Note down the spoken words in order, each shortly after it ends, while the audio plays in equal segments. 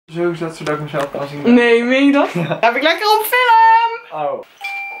Zo zat zodat ik mezelf kan zien. Nee, meen je dat? Ja. Heb ik lekker op film! Oh.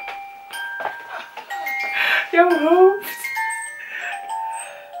 Jouw hoofd.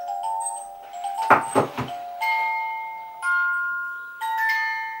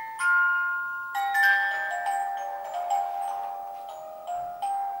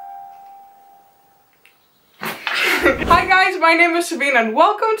 Hi guys, my name is Sabine and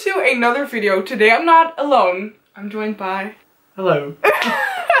welcome to another video. Today I'm not alone. I'm joined by... Hello.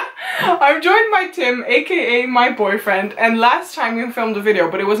 I'm joined by Tim, aka my boyfriend, and last time we filmed a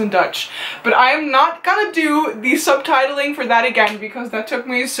video, but it was in Dutch. But I am not gonna do the subtitling for that again because that took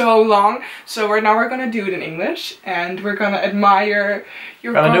me so long. So right now we're gonna do it in English and we're gonna admire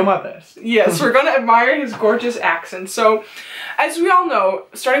your... I'm gonna do my best. Yes, we're gonna admire his gorgeous accent. So, as we all know,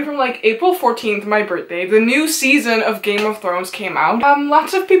 starting from like April 14th, my birthday, the new season of Game of Thrones came out.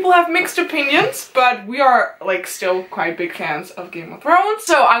 Lots of people have mixed opinions, but we are like still quite big fans of Game of Thrones.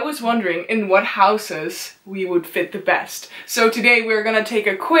 So I was wondering in what houses we would fit the best. So today we're gonna take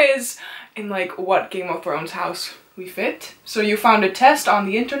a quiz in like what Game of Thrones house we fit. So you found a test on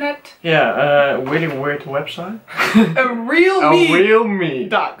the internet? Yeah, a really weird website.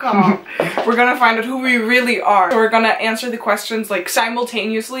 realme.com. We're gonna find out who we really are. So we're gonna answer the questions like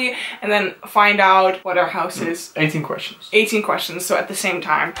simultaneously and then find out what our house is. 18 questions. 18 questions, so at the same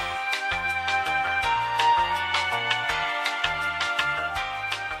time.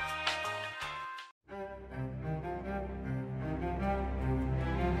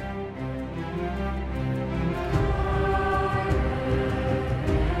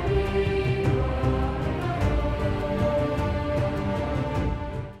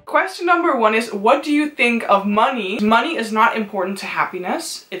 Question number 1 is, what do you think of money? Money is not important to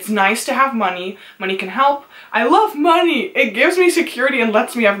happiness. It's nice to have money. Money can help. I love money. It gives me security and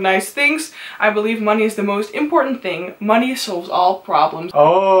lets me have nice things. I believe money is the most important thing. Money solves all problems.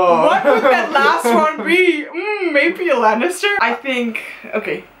 Oh. What would that last one be? Maybe a Lannister? I think,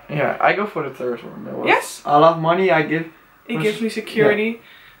 okay. Yeah, I go for the third one. Yes? I love money, I give... It gives me security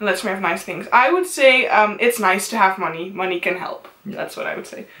and lets me have nice things. I would say it's nice to have money. Money can help. Yeah. That's what I would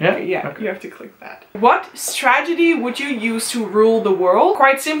say. Yeah? Okay, yeah, okay. You have to click that. What strategy would you use to rule the world?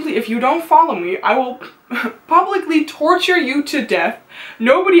 Quite simply, if you don't follow me, I will publicly torture you to death.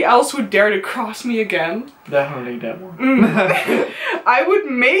 Nobody else would dare to cross me again. Definitely that one. I would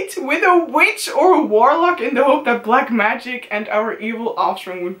mate with a witch or a warlock in the hope that black magic and our evil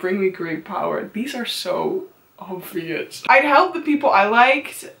offspring would bring me great power. These are so obvious. I'd help the people I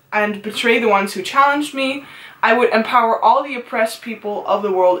liked and betray the ones who challenged me. I would empower all the oppressed people of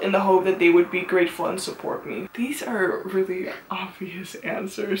the world in the hope that they would be grateful and support me. These are really obvious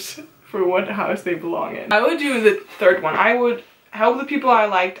answers for what house they belong in. I would do the third one. I would help the people I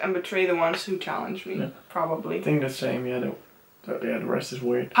liked and betray the ones who challenged me, probably. I think the same, yeah. The rest is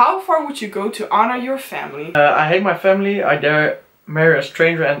weird. How far would you go to honor your family? I hate my family. I dare marry a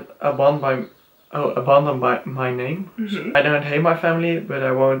stranger and abandon my name. I don't hate my family, but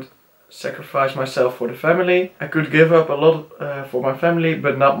I won't sacrifice myself for the family. I could give up a lot for my family,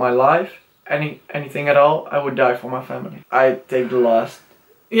 but not my life. Anything at all, I would die for my family. I take the last.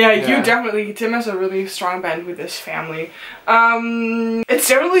 Yeah, you definitely, Tim has a really strong bond with his family. It's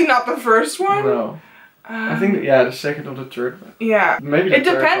definitely not the first one. No. I think, yeah, the second or the third one. Yeah. Maybe the it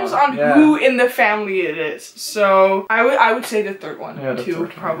depends on who in the family it is. So, I would say the third one, too,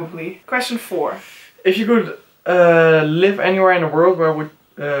 probably. Question 4. If you could live anywhere in the world, where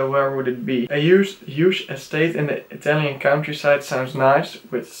would it be? A huge estate in the Italian countryside sounds nice,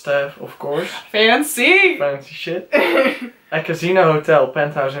 with staff, of course. Fancy! Fancy shit. A casino hotel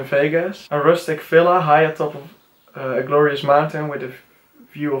penthouse in Vegas. A rustic villa high atop of a glorious mountain with a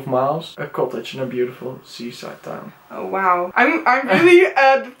view of miles. A cottage in a beautiful seaside town. Oh wow. I'm really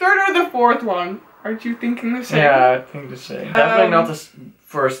the third or the fourth one. Aren't you thinking the same? Yeah, I think the same. Definitely not the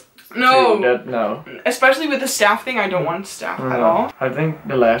first. No. No. Especially with the staff thing, I don't want staff at all. I think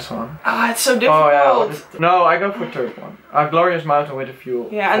the last one. Ah, it's so difficult. Oh, yeah. No, I go for third one. A glorious mountain with a view.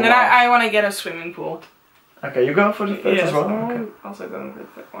 Yeah, and then I want to get a swimming pool. Okay, you go for the third as well? I'm also going for the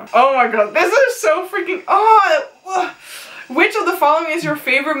third one. Oh my god, this is so freaking... Oh! Which of the following is your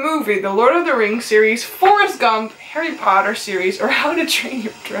favorite movie? The Lord of the Rings series, Forrest Gump, Harry Potter series, or How to Train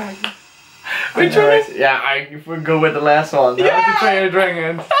Your Dragon? Which one is... Yeah, I would go with the last one. Yeah. How to Train Your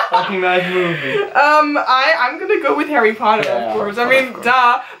Dragon. Fucking nice movie. I'm gonna go with Harry Potter, of course. I mean,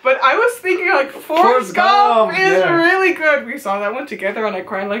 duh. But I was thinking like Forrest Gump is really good. We saw that one together and I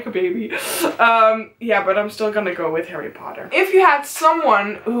cried like a baby. Yeah, but I'm still gonna go with Harry Potter. If you had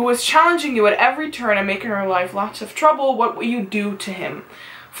someone who was challenging you at every turn and making your life lots of trouble, what would you do to him?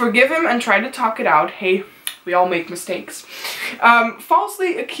 Forgive him and try to talk it out. Hey, We all make mistakes.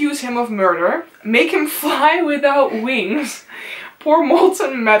 Falsely accuse him of murder. Make him fly without wings. Pour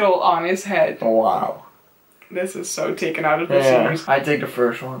molten metal on his head. Wow. This is so taken out of the series. I take the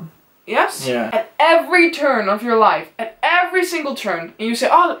first one. Yes? Yeah. At every turn of your life, at every single turn, and you say,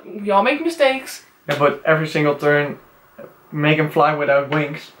 oh, we all make mistakes. Yeah, but every single turn, make him fly without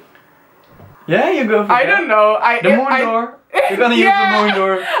wings. Yeah, you go for I don't know. The moon door. You're gonna use the moon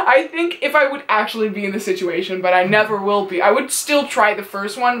door. I think if I would actually be in the situation, but I never will be, I would still try the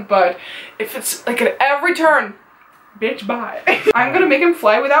first one, but if it's like at every turn, bitch, bye. I'm gonna make him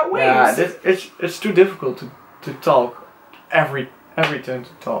fly without wings. Yeah, it's too difficult to talk every turn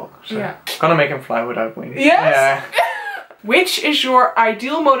to talk. So yeah. Gonna make him fly without wings. Yes! Yeah. Which is your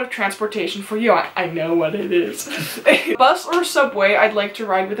ideal mode of transportation for you? I know what it is. Bus or subway, I'd like to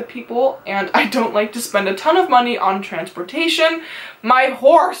ride with the people, and I don't like to spend a ton of money on transportation. My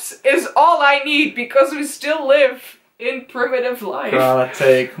horse is all I need because we still live in primitive life. Gonna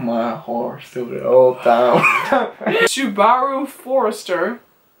take my horse to the old town. Subaru Forester.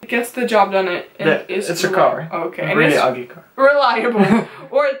 It gets the job done. It's a car. Okay. A really ugly car. Reliable.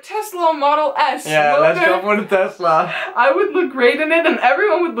 Or a Tesla Model S. Yeah, let's go for the Tesla. I would look great in it and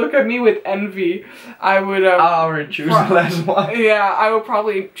everyone would look at me with envy. I would I already choose the last one. Yeah, I would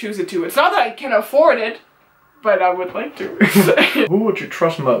probably choose it too. It's not that I can afford it, but I would like to. Who would you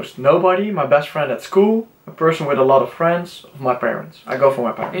trust most? Nobody, my best friend at school, a person with a lot of friends, or my parents? I go for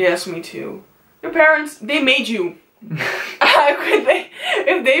my parents. Yes, me too. Your parents, they made you.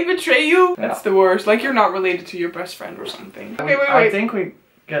 If they betray you, that's the worst. Like you're not related to your best friend or something. Okay, wait. I think we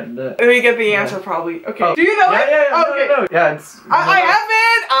get the... We get the answer probably. Okay. Oh. Do you know it? Yeah, okay. no. Yeah, it's... I have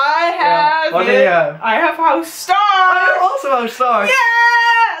it! I have What it! do you have? I have House Star! I also have Stark!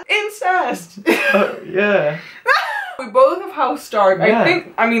 Yeah! Incest! Yeah. We both have House Stark. Yeah.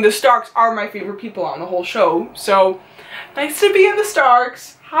 I mean, the Starks are my favorite people on the whole show, so nice to be in the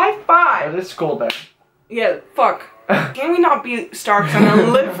Starks. High five! Oh, it's cold there. Yeah, fuck. Can we not be Starks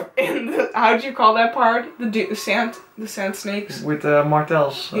and live in the, how do you call that part? The sand snakes? With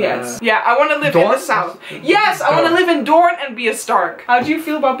martels. Yes. Yeah, I want to live in the south. Yes, I want to live in Dorne and be a Stark. How do you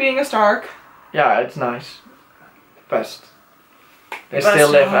feel about being a Stark? Yeah, it's nice. Best. They still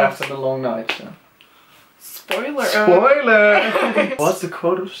live after the long night, so. Spoiler. Spoiler! What's the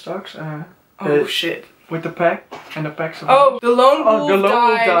quote of Starks? Oh shit. With the pack, and the pack survives. Oh, the lone wolf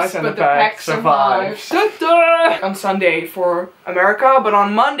dies, and but the pack survives. Da-da! On Sunday for America, but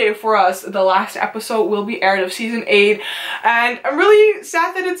on Monday for us, the last episode will be aired of season 8. And I'm really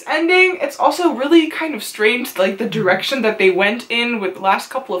sad that it's ending. It's also really kind of strange, like the direction that they went in with the last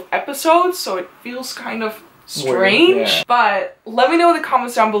couple of episodes, so it feels kind of strange. Weird, yeah. But let me know in the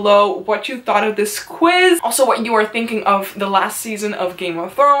comments down below what you thought of this quiz. Also what you are thinking of the last season of Game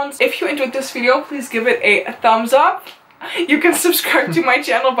of Thrones. If you enjoyed this video, please give it a thumbs up. You can subscribe to my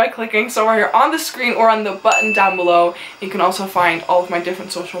channel by clicking somewhere here on the screen or on the button down below. You can also find all of my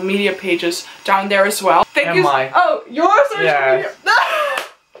different social media pages down there as well. Thank you. Oh, your social media.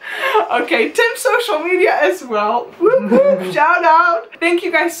 Okay, Tim's social media as well. Whoop, whoop, shout out. Thank you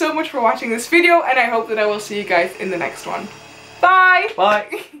guys so much for watching this video, and I hope that I will see you guys in the next one. Bye!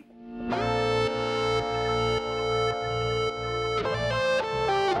 Bye!